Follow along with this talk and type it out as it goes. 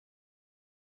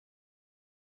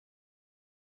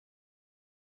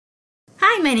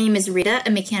Hi, my name is Rita, a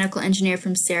mechanical engineer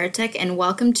from Saratech, and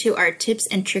welcome to our Tips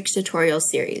and Tricks tutorial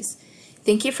series.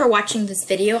 Thank you for watching this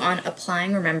video on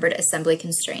applying remembered assembly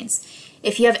constraints.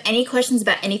 If you have any questions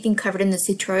about anything covered in this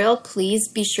tutorial, please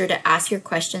be sure to ask your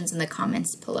questions in the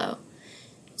comments below.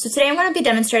 So today I'm going to be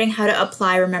demonstrating how to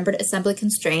apply remembered assembly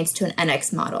constraints to an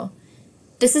NX model.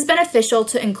 This is beneficial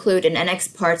to include in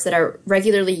NX parts that are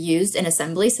regularly used in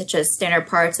assembly, such as standard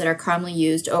parts that are commonly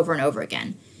used over and over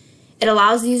again. It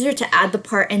allows the user to add the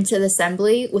part into the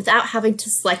assembly without having to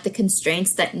select the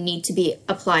constraints that need to be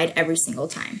applied every single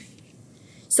time.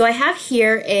 So I have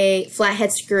here a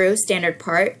flathead screw standard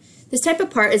part. This type of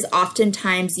part is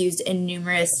oftentimes used in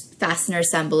numerous fastener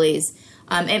assemblies.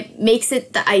 It makes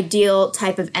it the ideal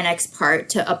type of NX part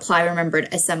to apply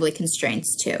remembered assembly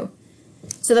constraints to.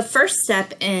 So the first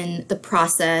step in the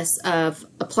process of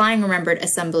applying remembered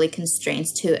assembly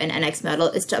constraints to an NX model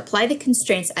is to apply the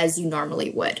constraints as you normally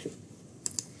would.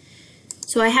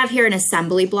 So I have here an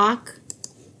assembly block.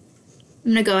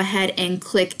 I'm going to go ahead and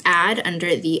click Add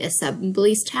under the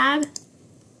Assemblies tab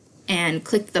and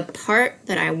click the part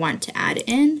that I want to add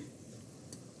in.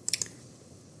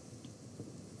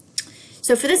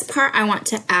 So for this part, I want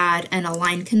to add an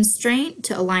align constraint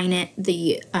to align it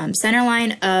the center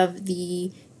line of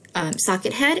the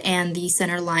socket head and the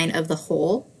center line of the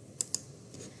hole.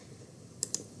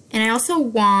 And I also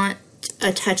want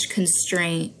a touch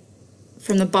constraint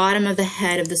from the bottom of the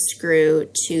head of the screw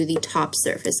to the top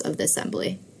surface of the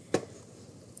assembly.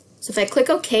 So if I click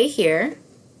OK here,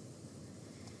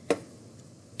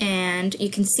 and you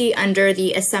can see under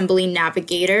the Assembly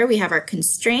Navigator, we have our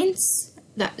constraints.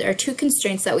 There are two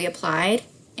constraints that we applied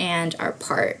and our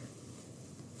part.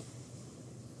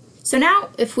 So now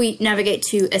if we navigate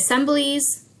to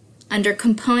Assemblies, under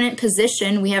Component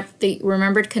Position, we have the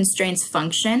Remembered Constraints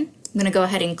function. I'm going to go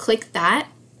ahead and click that.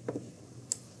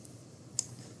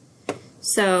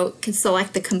 So you can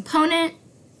select the component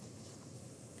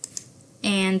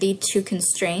and the two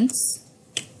constraints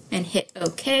and hit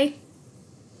OK.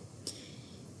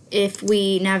 If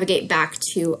we navigate back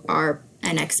to our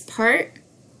NX part,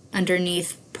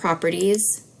 underneath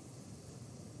Properties,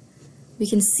 we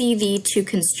can see the two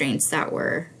constraints that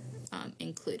were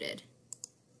included.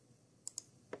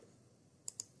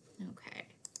 Okay.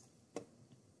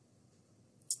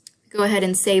 Go ahead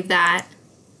and save that.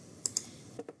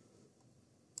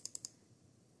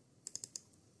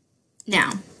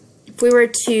 Now, if we were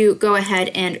to go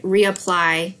ahead and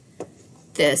reapply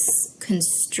this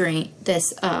constraint,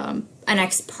 this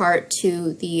NX part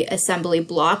to the assembly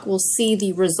block, we'll see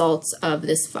the results of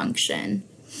this function.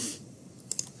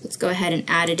 Let's go ahead and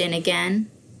add it in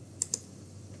again.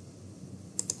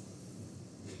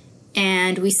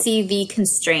 And we see the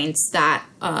constraints that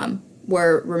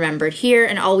were remembered here,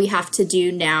 and all we have to do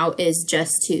now is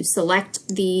just to select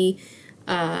the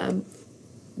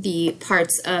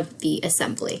parts of the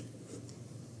assembly,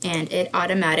 and it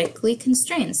automatically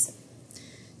constrains.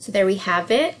 So there we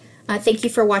have it. Thank you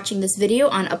for watching this video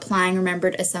on applying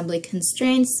remembered assembly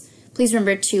constraints. Please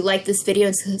remember to like this video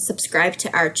and subscribe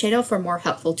to our channel for more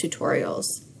helpful tutorials.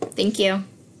 Thank you.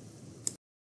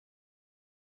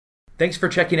 Thanks for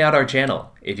checking out our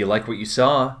channel. If you like what you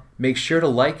saw, make sure to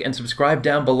like and subscribe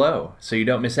down below so you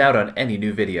don't miss out on any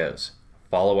new videos.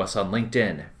 Follow us on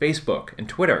LinkedIn, Facebook, and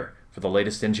Twitter for the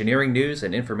latest engineering news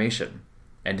and information.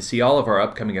 And to see all of our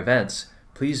upcoming events,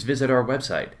 please visit our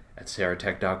website at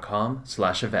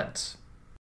saratech.com/events.